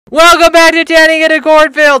Welcome back to Tanning in a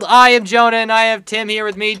Cornfield. I am Jonah and I have Tim here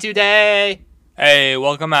with me today. Hey,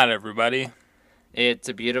 welcome out, everybody. It's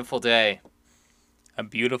a beautiful day. A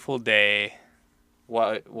beautiful day.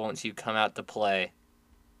 What won't you come out to play?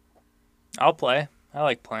 I'll play. I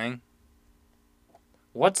like playing.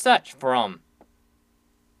 What's that from?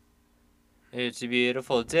 It's a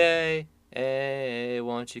beautiful day. Hey,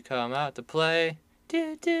 won't you come out to play?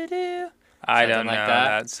 Do, do, do. I Something don't like know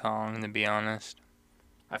that? that song, to be honest.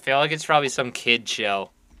 I feel like it's probably some kid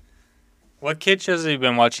show. What kid shows have you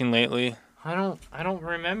been watching lately? I don't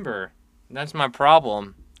remember. That's my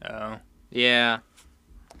problem. Oh. Yeah.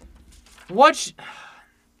 It's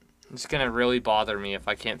gonna really bother me if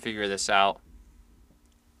I can't figure this out.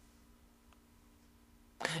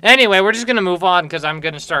 Anyway, we're just gonna move on because I'm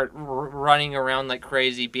gonna start running around like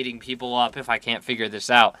crazy, beating people up if I can't figure this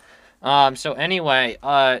out. So anyway,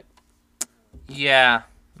 yeah,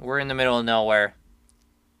 we're in the middle of nowhere.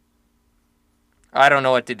 I don't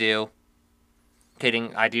know what to do.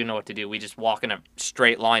 Kidding, I do know what to do. We just walk in a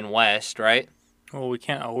straight line west, right? Well, we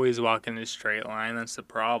can't always walk in a straight line. That's the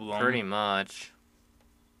problem. Pretty much.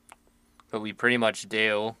 But we pretty much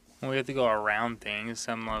do. We have to go around things.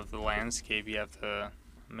 Some of the landscape you have to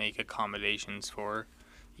make accommodations for.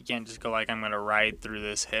 You can't just go like, I'm going to ride through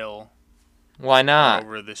this hill. Why Or not?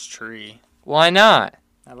 over this tree. Why not?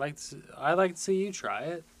 I'd like to see you try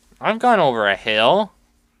it. I've gone over a hill.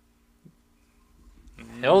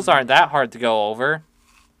 Hills aren't that hard to go over.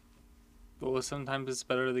 Well, sometimes it's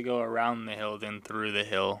better to go around the hill than through the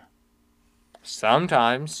hill.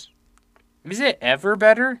 Sometimes. Is it ever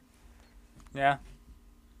better? Yeah.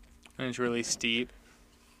 And it's really steep.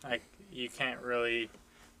 Like, you can't really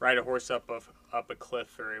ride a horse up a cliff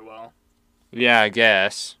very well. Yeah, I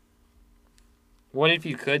guess. What if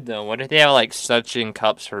you could, though? What if they have, like, suction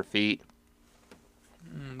cups for feet?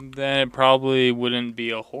 Then it probably wouldn't be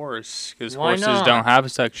a horse, because Why horses not? don't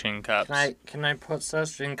have suction cups. Can I put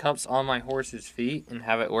suction cups on my horse's feet and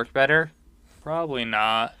have it work better? Probably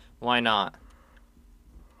not. Why not?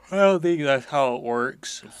 I don't think that's how it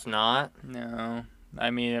works. It's not. No.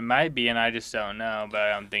 I mean, it might be, and I just don't know, but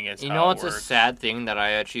I don't think it's You how know it what's a works. sad thing that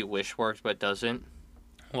I actually wish worked but doesn't?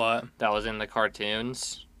 What? That was in the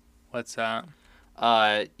cartoons. What's that?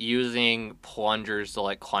 Using plungers to,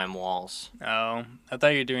 like, climb walls. Oh, I thought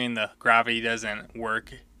you were doing the gravity doesn't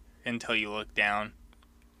work until you look down.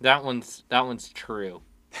 That one's true.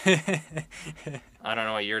 I don't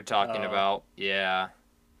know what you're talking Oh. about. Yeah.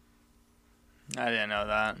 I didn't know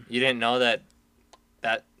that. You didn't know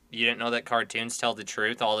that cartoons tell the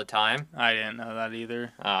truth all the time? I didn't know that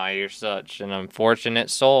either. Ah, you're such an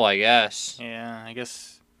unfortunate soul, I guess. Yeah, I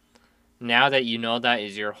guess. Now that you know that,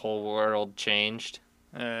 is your whole world changed?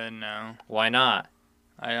 No. Why not?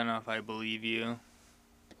 I don't know if I believe you.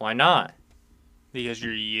 Why not? Because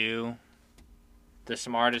you're you. The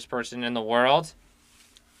smartest person in the world?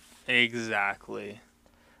 Exactly.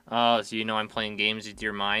 Oh, so you know I'm playing games with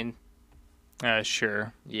your mind?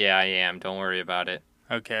 Sure. Yeah, I am. Don't worry about it.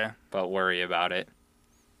 Okay. But worry about it.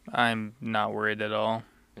 I'm not worried at all.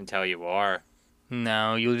 Until you are.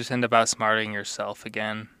 No, you'll just end up outsmarting yourself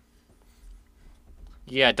again.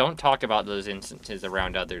 Yeah, don't talk about those instances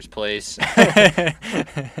around others, please. I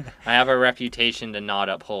have a reputation to not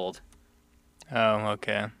uphold. Oh,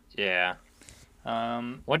 okay. Yeah.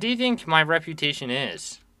 What do you think my reputation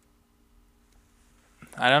is?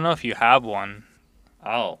 I don't know if you have one.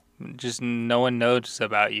 Oh. Just no one knows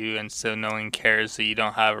about you, and so no one cares that you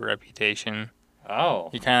don't have a reputation. Oh.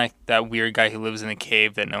 You're kind of like that weird guy who lives in a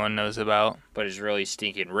cave that no one knows about. But is really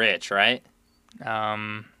stinking rich, right?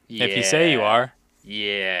 If you say you are.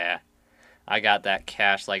 Yeah. I got that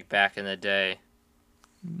cash like back in the day.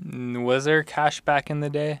 Was there cash back in the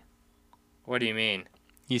day? What do you mean?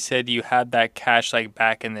 You said you had that cash like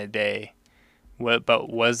back in the day. What?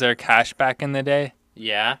 But was there cash back in the day?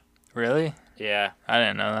 Yeah. Really? Yeah. I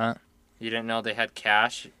didn't know that. You didn't know they had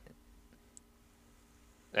cash?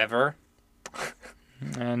 Ever?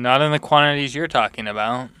 Not in the quantities you're talking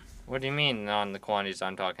about. What do you mean on the quantities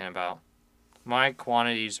I'm talking about? My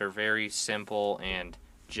quantities are very simple and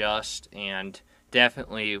just and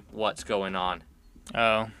definitely what's going on.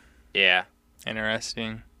 Oh, Yeah.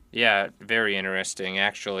 interesting. Yeah, very interesting,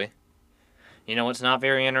 actually. You know what's not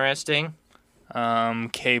very interesting?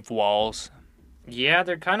 Cave walls. Yeah,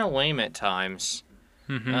 they're kind of lame at times.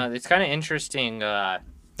 Mm-hmm. It's kind of interesting.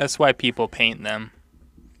 That's why people paint them.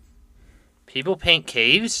 People paint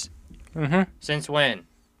caves? Mm-hmm. Since when?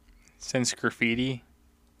 Since graffiti.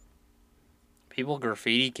 People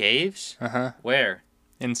graffiti caves? Uh-huh. Where?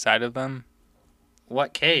 Inside of them.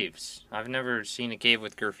 What caves? I've never seen a cave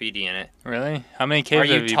with graffiti in it. Really? How many caves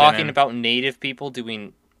Are have you you talking been in? about native people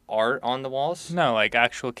doing art on the walls? No, like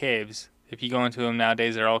actual caves. If you go into them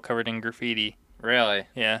nowadays, they're all covered in graffiti. Really?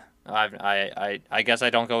 Yeah. I guess I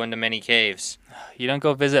don't go into many caves. You don't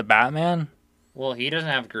go visit Batman? Well, he doesn't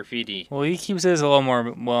have graffiti. Well, he keeps his a little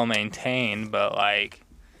more well maintained, but like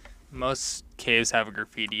most caves have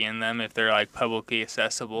graffiti in them if they're like publicly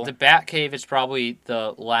accessible. The Bat Cave is probably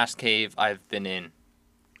the last cave I've been in,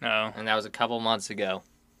 No. and that was a couple months ago.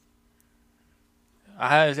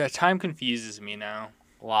 Time confuses me now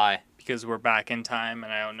Why? because we're back in time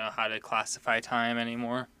and I don't know how to classify time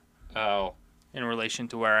anymore Oh. in relation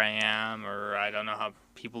to where I am, or I don't know how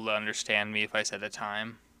people will understand me if I said a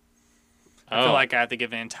time. I feel like I have to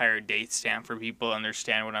give an entire date stamp for people to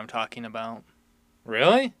understand what I'm talking about.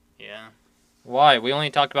 Really? Yeah. Why? We only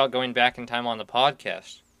talked about going back in time on the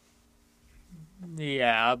podcast.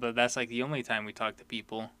 Yeah, but that's like the only time we talk to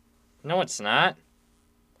people. No, it's not.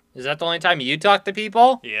 Is that the only time you talk to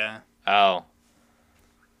people? Yeah. Oh.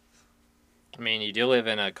 I mean, you do live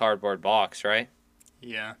in a cardboard box, right?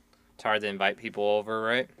 Yeah. It's hard to invite people over,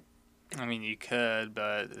 right? I mean, you could,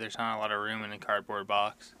 but there's not a lot of room in a cardboard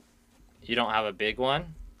box. You don't have a big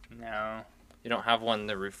one? No. You don't have one of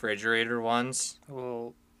the refrigerator ones?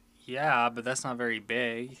 Well, yeah, but that's not very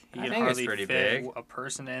big. You I can think it's hardly pretty fit big. a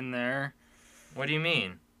person in there. What do you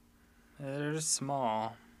mean? They're just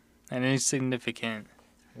small and insignificant.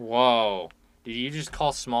 Whoa. Did you just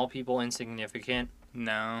call small people insignificant?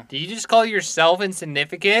 No. Did you just call yourself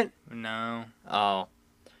insignificant? No. Oh.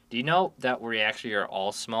 Do you know that we actually are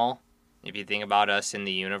all small? If you think about us in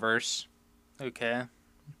the universe? Okay.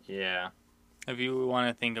 Yeah. If you want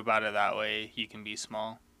to think about it that way, you can be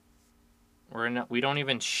small. We don't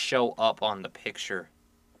even show up on the picture.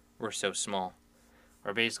 We're so small.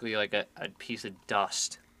 We're basically like a piece of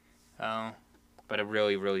dust, Oh. but a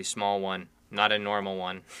really, really small one. Not a normal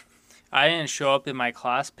one. I didn't show up in my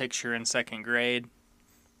class picture in second grade.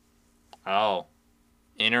 Oh.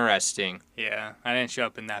 Interesting. Yeah, I didn't show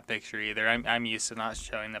up in that picture either. I'm used to not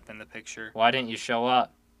showing up in the picture. Why didn't you show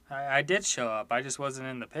up? I did show up. I just wasn't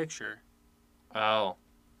in the picture. Oh.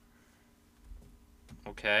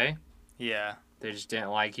 Okay. Yeah, They just didn't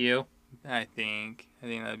like you? I think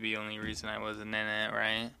that'd be the only reason I wasn't in it,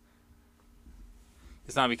 right?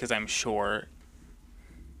 It's not because I'm short.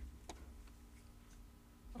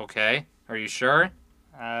 Okay. Are you sure?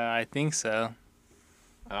 I think so.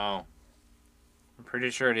 Oh. I'm pretty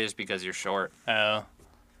sure it is because you're short. Oh,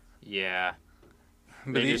 Yeah.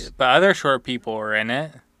 but, They just- but other short people were in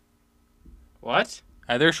it. What?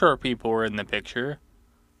 Other short people were in the picture.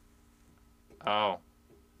 Oh.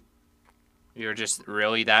 You're just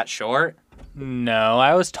really that short? No,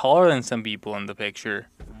 I was taller than some people in the picture.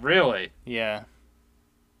 Really? Yeah,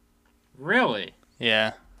 Really?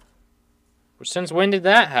 yeah, Since when did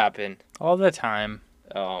that happen? all the time.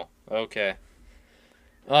 Oh, okay.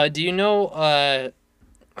 Do you know,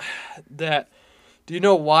 do you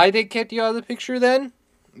know why they kicked you out of the picture then?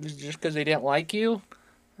 Just because they didn't like you?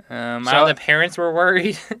 So the parents were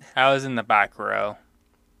worried? I was in the back row.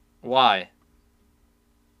 Why?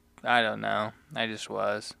 I don't know. I just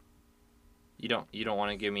was. You don't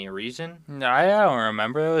want to give me a reason? No, I don't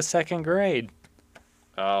remember. It was second grade.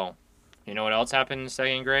 Oh. You know what else happened in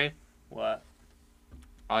second grade? What?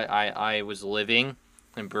 I was living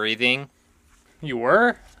and breathing. You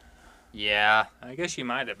were? Yeah. I guess you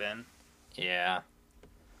might have been. Yeah.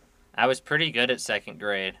 I was pretty good at second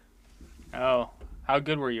grade. Oh, how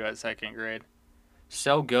good were you at second grade?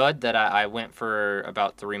 So good that I went for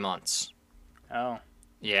about 3 months. Oh,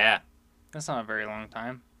 Yeah. that's not a very long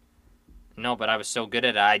time. No, but I was so good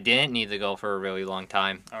at it, I didn't need to go for a really long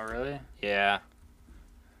time. Oh, really? Yeah.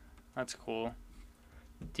 That's cool.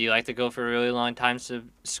 Do you like to go for really long times to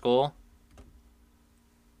school?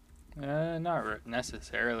 Not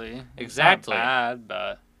necessarily. Exactly. It's not bad,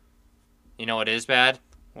 but You know what is bad?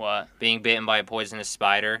 what? Being bitten by a poisonous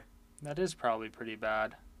spider. That is probably pretty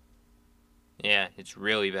bad. Yeah, it's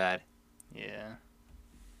really bad. Yeah.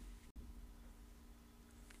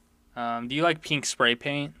 Do you like pink spray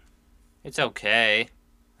paint? It's okay.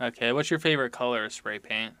 Okay, what's your favorite color of spray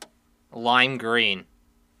paint? Lime green.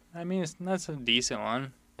 I mean, that's a decent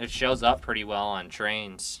one. It shows up pretty well on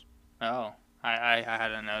trains. Oh, I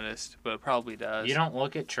hadn't noticed, but it probably does. You don't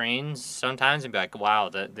look at trains sometimes and be like, wow,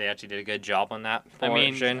 they actually did a good job on that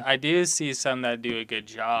portion. I do see some that do a good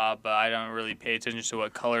job, but I don't really pay attention to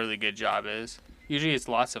what color the good job is. Usually it's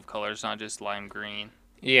lots of colors, not just lime green.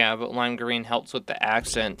 Yeah, but lime green helps with the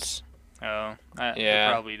accents. Oh, Yeah.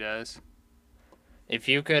 it probably does. If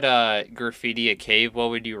you could graffiti a cave, what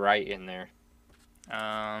would you write in there?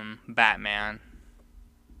 Batman.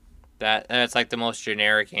 That's like the most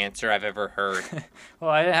generic answer I've ever heard. Well,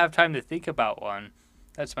 I didn't have time to think about one.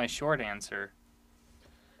 That's my short answer.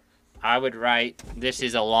 I would write, this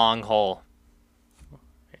is a long hole.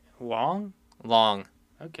 Long? Long.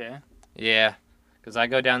 Okay. Yeah. Because I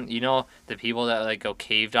go down, the people that, like, go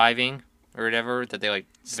cave diving or whatever, that they, like,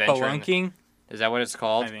 venture in. Spelunking? Is that what it's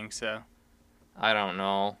called? I think so. I don't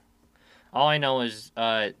know. All I know is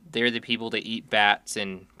they're the people that eat bats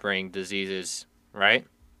and bring diseases, right?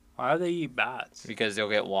 Why do they eat bats? Because they'll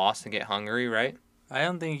get lost and get hungry, right? I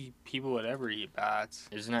don't think people would ever eat bats.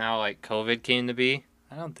 Isn't that how, like, COVID came to be?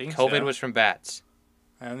 I don't think so. COVID was from bats.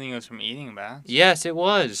 I don't think it was from eating bats. Yes, it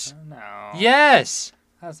was. No. Yes.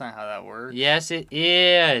 That's not how that works. Yes, it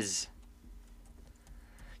is.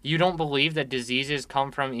 You don't believe that diseases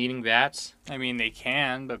come from eating bats? I mean, they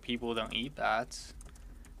can, but people don't eat bats.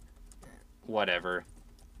 Whatever.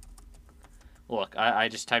 Look, I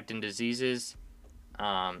just typed in diseases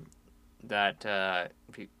that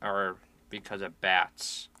are because of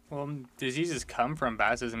bats. Well, diseases come from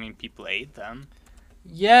bats doesn't mean people ate them.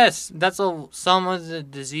 Yes, some of the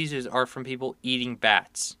diseases are from people eating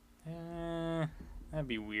bats. That'd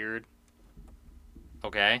be weird.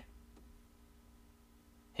 Okay.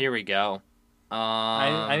 Here we go.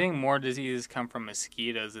 I think more diseases come from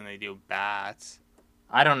mosquitoes than they do bats.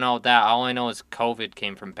 I don't know that. All I know is COVID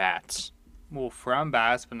came from bats. Well, from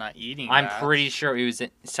bats, but not eating I'm bats. pretty sure it was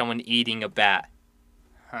someone eating a bat.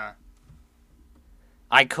 Huh.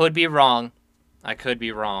 I could be wrong.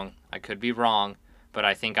 But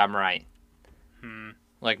I think I'm right.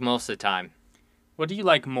 Like most of the time. What do you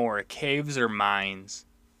like more, caves or mines?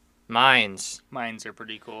 Mines. Mines are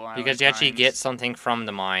pretty cool. Because you actually get something from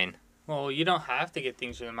the mine. Well, you don't have to get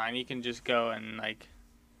things from the mine. You can just go and, like...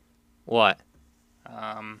 What?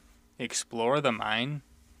 Explore the mine.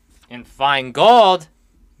 And find gold.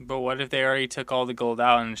 But what if they already took all the gold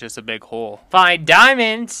out and it's just a big hole? Find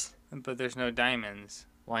diamonds. But there's no diamonds.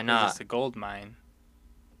 Why not? It's a gold mine.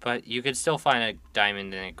 But you could still find a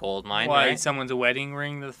diamond in a gold mine, Why, right? someone's wedding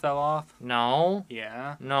ring that fell off? No.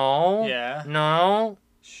 Yeah. No. Yeah. No.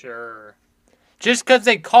 Sure. Just because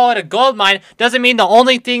they call it a gold mine doesn't mean the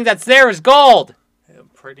only thing that's there is gold.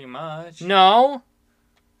 Pretty much. No.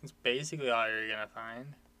 It's basically all you're going to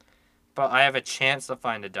find. But I have a chance to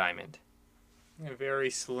find a diamond. A very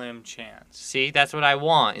slim chance. See, that's what I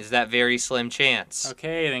want, is that very slim chance.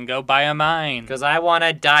 Okay, then go buy a mine. Because I want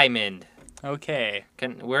a diamond. Okay.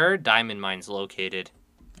 Where are diamond mines located?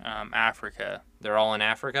 Africa. They're all in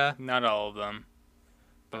Africa? Not all of them.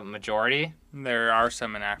 But majority? There are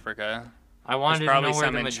some in Africa. I wanted There's to probably know where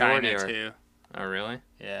some the in majority China are. too. Oh, really?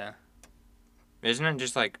 Yeah. Isn't it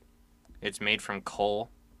just like it's made from coal?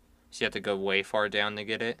 So you have to go way far down to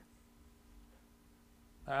get it?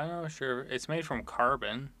 I'm not sure. It's made from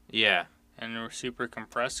carbon. Yeah. And we're super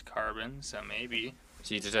compressed carbon, so maybe.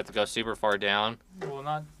 So you just have to go super far down? Well,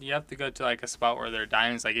 not. You have to go to like a spot where there are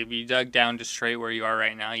diamonds. Like if you dug down just straight where you are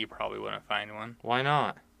right now, you probably wouldn't find one. Why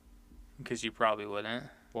not? Because you probably wouldn't.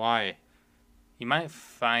 Why? You might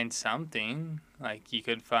find something. Like you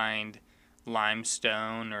could find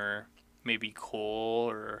limestone or maybe coal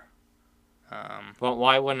or. But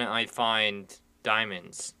why wouldn't I find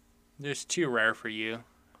diamonds? There's too rare for you,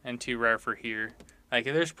 and too rare for here. Like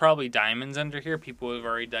if there's probably diamonds under here, people would have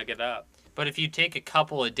already dug it up. But if you take a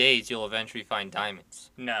couple of days, you'll eventually find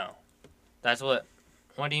diamonds. No. That's what...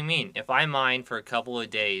 What do you mean? If I mine for a couple of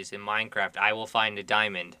days in Minecraft, I will find a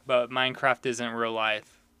diamond. But Minecraft isn't real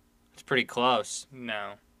life. It's pretty close.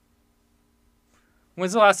 No.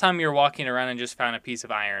 When's the last time you were walking around and just found a piece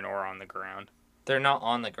of iron ore on the ground? They're not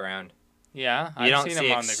on the ground. Yeah, You I've don't seen see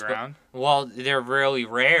them on the ground. Well, they're really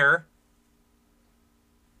rare.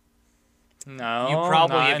 No, You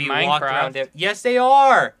probably, not if in you walk around Minecraft. it... Yes, they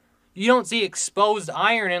are! You don't see exposed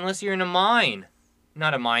iron unless you're in a mine.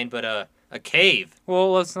 Not a mine, but a cave.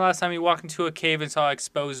 Well, when's the last time you walked into a cave and saw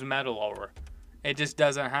exposed metal ore? It just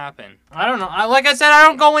doesn't happen. I don't know. Like I said, I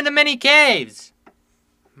don't go into many caves.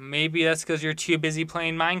 Maybe that's because you're too busy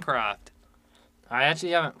playing Minecraft. I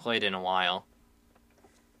actually haven't played in a while.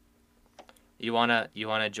 You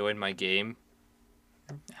wanna join my game?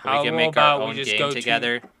 How We can make our about own we just game go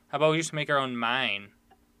together. How about we just make our own mine?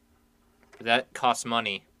 That costs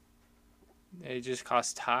money. It just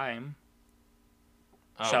costs time.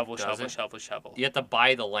 Oh, shovel, does shovel, it? shovel, shovel. You have to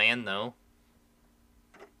buy the land though.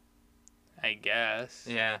 I guess.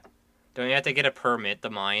 Yeah. Don't you have to get a permit to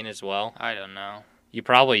mine as well? I don't know. You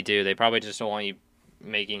probably do. They probably just don't want you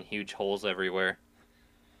making huge holes everywhere.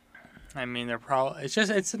 I mean, they're probably.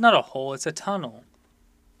 It's not a hole. It's a tunnel.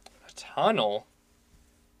 A tunnel?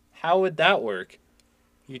 How would that work?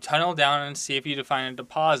 You tunnel down and see if you find a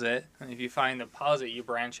deposit, and if you find the deposit, you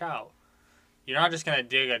branch out. You're not just gonna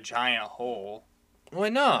dig a giant hole. Why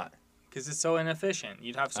not? Because it's so inefficient.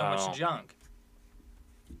 You'd have so much junk.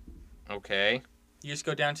 Okay. You just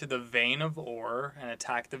go down to the vein of ore and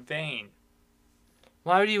attack the vein.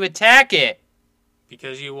 Why would you attack it?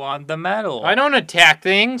 Because you want the metal. I don't attack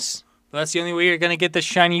things. That's the only way you're going to get the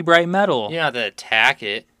shiny, bright metal. You don't have to attack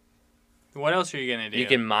it. What else are you going to do? You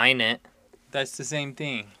can mine it. That's the same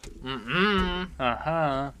thing. Mm-mm.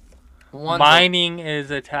 Uh-huh. Mining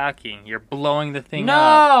is attacking. You're blowing the thing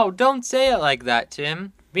up. No, don't say it like that,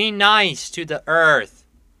 Tim. Be nice to the earth.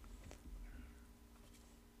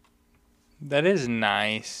 That is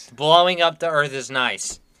nice. Blowing up the earth is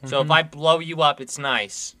nice. So if I blow you up, it's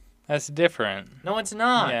nice. That's different. No, it's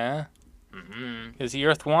not. Yeah. Because the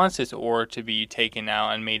earth wants its ore to be taken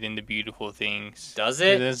out and made into beautiful things. Does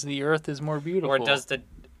it? Because the earth is more beautiful. Or does the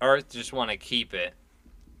earth just want to keep it?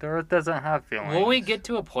 The earth doesn't have feelings. Will we get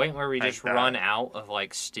to a point where we Like just that. run out of,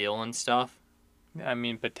 like, steel and stuff? I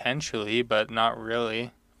mean, potentially, but not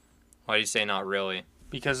really. Why do you say not really?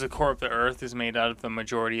 Because the core of the earth is made out of the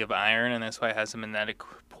majority of iron, and that's why it has a magnetic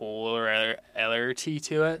polarity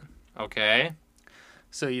to it. Okay.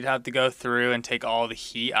 So you'd have to go through and take all the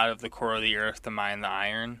heat out of the core of the earth to mine the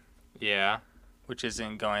iron. Yeah. Which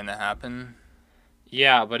isn't going to happen.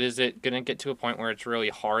 Yeah, but is it going to get to a point where it's really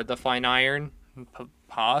hard to find iron?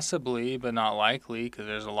 Possibly, but not likely, because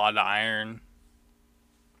there's a lot of iron.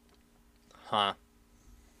 Huh.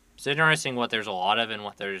 It's interesting what there's a lot of and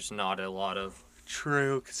what there's not a lot of.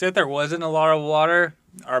 True. Because if there wasn't a lot of water,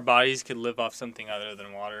 our bodies could live off something other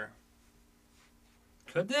than water.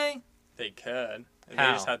 Could they? They could. They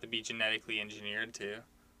How? just have to be genetically engineered to.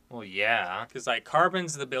 Well, yeah. Because, like,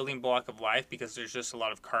 carbon's the building block of life because there's just a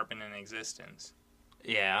lot of carbon in existence.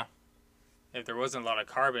 Yeah. If there wasn't a lot of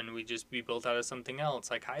carbon, we'd just be built out of something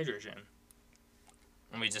else, like hydrogen.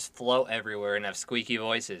 And we just float everywhere and have squeaky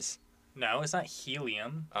voices. No, it's not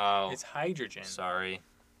helium. Oh. It's hydrogen. Sorry.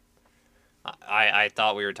 I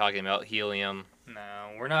thought we were talking about helium. No,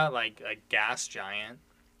 we're not like a gas giant.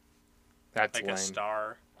 That's like lame. a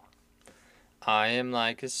star. I am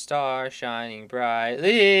like a star shining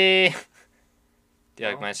brightly. Do you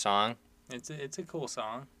like Oh. my song? It's a cool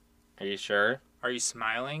song. Are you sure? Are you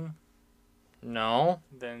smiling? No.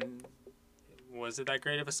 Then was it that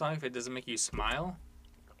great of a song if it doesn't make you smile?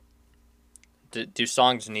 Do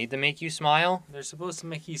songs need to make you smile? They're supposed to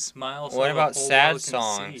make you smile. So What the about whole sad world can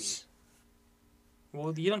songs? see.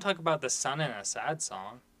 Well, you don't talk about the sun in a sad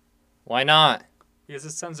song Why not? because the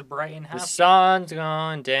sun's bright and The happy. sun's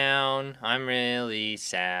gone down. I'm really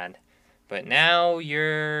sad. But now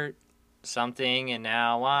you're something and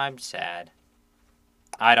now I'm sad.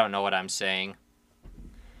 I don't know what I'm saying.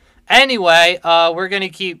 Anyway, we're going to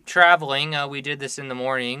keep traveling. We did this in the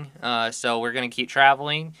morning, so we're going to keep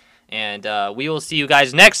traveling. And we will see you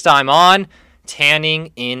guys next time on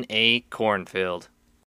Tanning in a Cornfield.